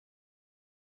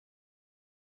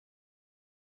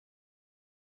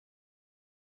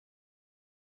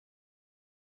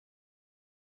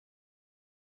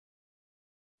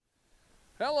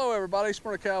Hello everybody,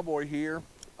 Smyrna Cowboy here.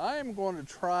 I am going to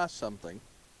try something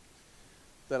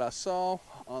that I saw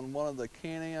on one of the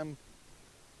Can-Am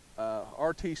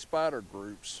RT Spider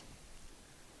groups.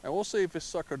 And we'll see if this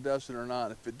sucker does it or not.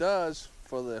 If it does,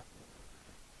 for the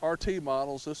RT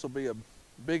models, this will be a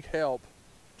big help.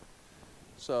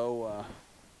 So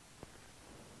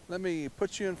let me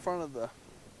put you in front of the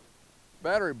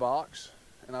battery box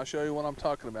and I'll show you what I'm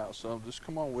talking about. So just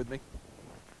come on with me.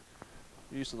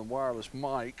 Using the wireless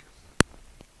mic.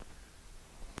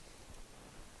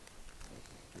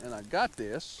 And I got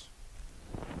this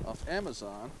off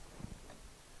Amazon.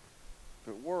 If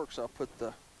it works, I'll put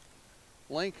the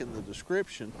link in the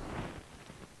description.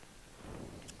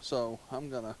 So I'm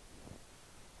gonna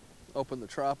open the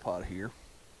tripod here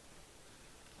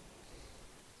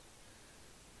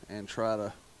and try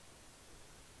to,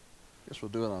 I guess we'll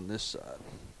do it on this side.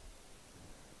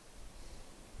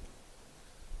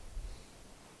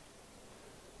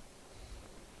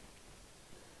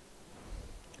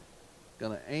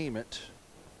 Gonna aim it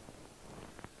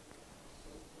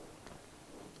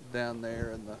down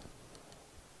there in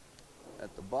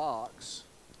at the box.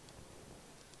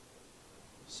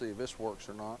 See if this works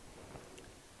or not.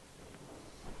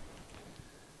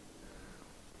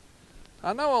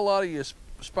 I know a lot of you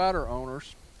Spider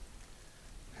owners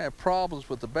have problems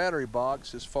with the battery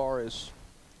box as far as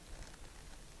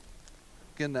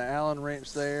getting the Allen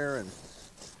wrench there and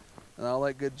all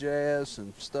that good jazz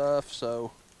and stuff.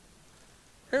 So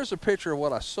here's a picture of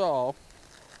what I saw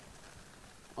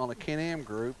on a Can-Am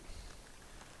group.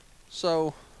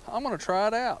 So I'm going to try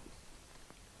it out.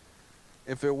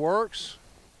 If it works,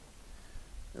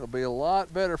 it'll be a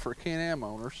lot better for Can-Am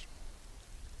owners.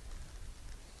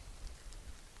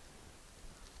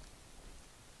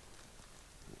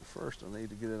 First I need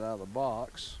to get it out of the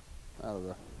box, out of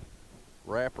the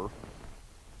wrapper.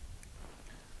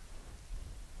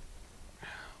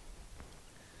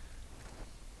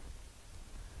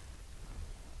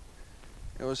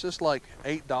 It was just like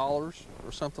 $8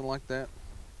 or something like that.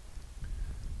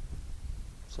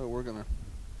 So we're gonna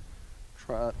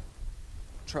try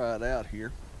it out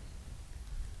here.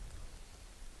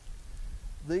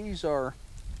 These are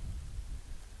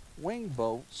wing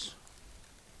bolts,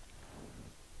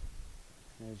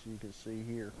 as you can see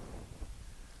here,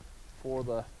 for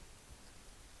the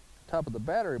top of the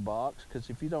battery box,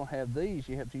 because if you don't have these,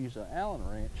 you have to use an Allen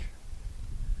wrench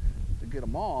to get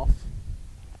them off.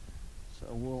 So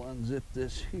we'll unzip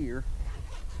this here.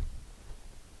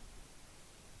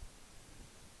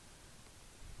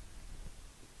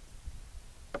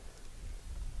 And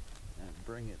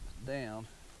bring it down.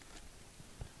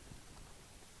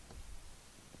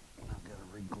 I've got to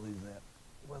re-glue that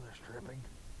weather stripping.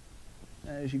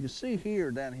 As you can see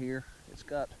here, down here, it's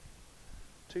got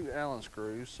 2 Allen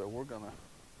screws, so we're gonna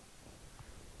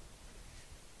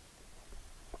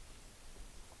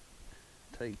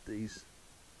take these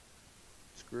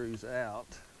screws out.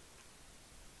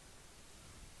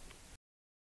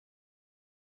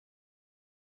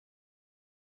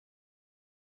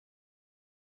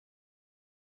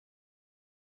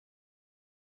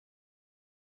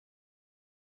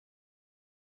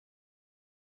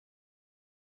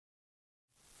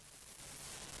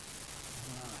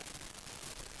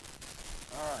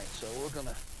 All right, so we're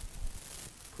gonna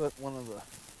put one of the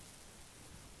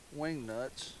wing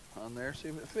nuts on there, see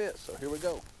if it fits. So here we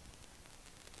go.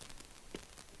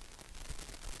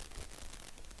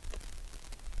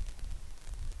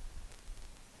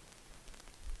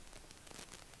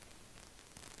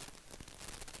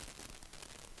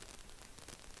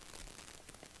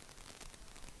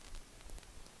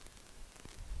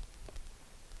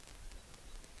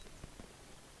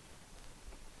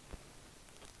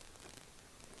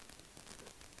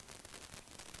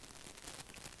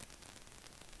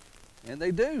 And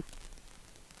they do.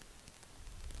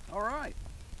 All right.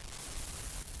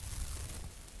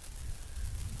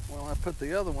 Well, I put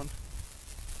the other one,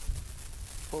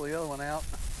 pull the other one out.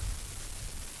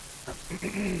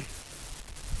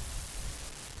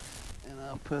 And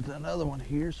I'll put another one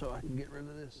here so I can get rid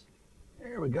of this.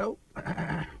 There we go.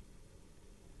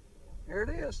 There it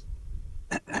is.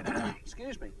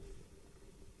 Excuse me.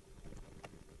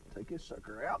 Take this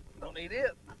sucker out. Don't need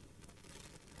it.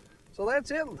 So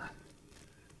that's it.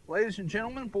 Ladies and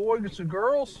gentlemen, boys and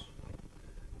girls,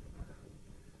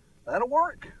 that'll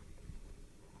work.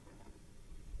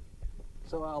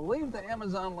 So I'll leave the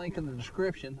Amazon link in the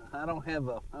description. I'm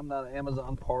not an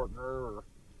Amazon partner or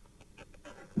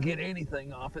get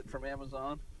anything off it from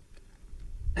Amazon.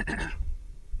 But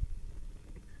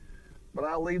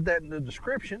I'll leave that in the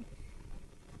description.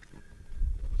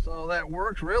 So that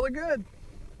works really good.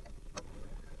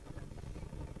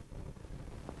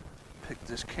 pick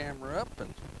this camera up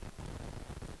and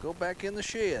go back in the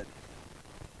shed.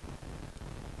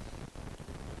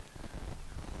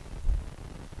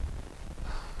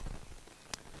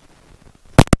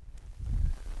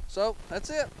 So that's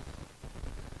it.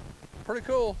 Pretty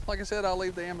cool. Like I said, I'll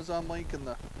leave the Amazon link in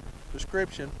the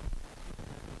description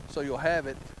so you'll have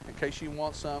it in case you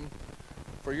want some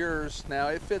for yours. Now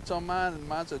it fits on mine, and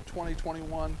mine's a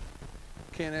 2021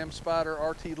 Can-Am Spyder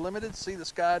RT Limited Sea the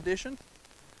Sky Edition.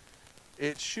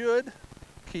 It should,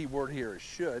 keyword here is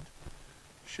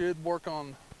should work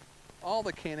on all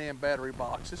the Can-Am battery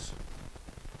boxes,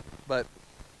 but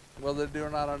whether they do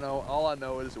or not, I don't know. All I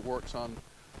know is it works on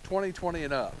 2020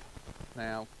 and up.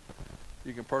 Now,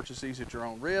 you can purchase these at your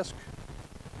own risk.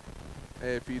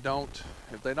 If they don't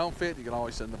fit, you can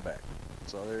always send them back.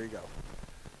 So there you go.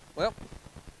 Well,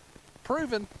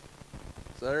 proven.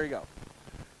 So there you go.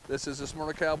 This is the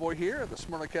Smyrna Cowboy here at the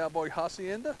Smyrna Cowboy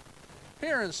Hacienda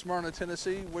here in Smyrna,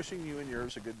 Tennessee, wishing you and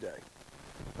yours a good day.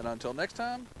 And until next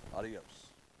time, adios.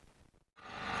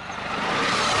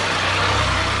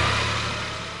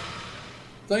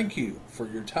 Thank you for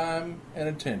your time and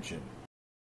attention.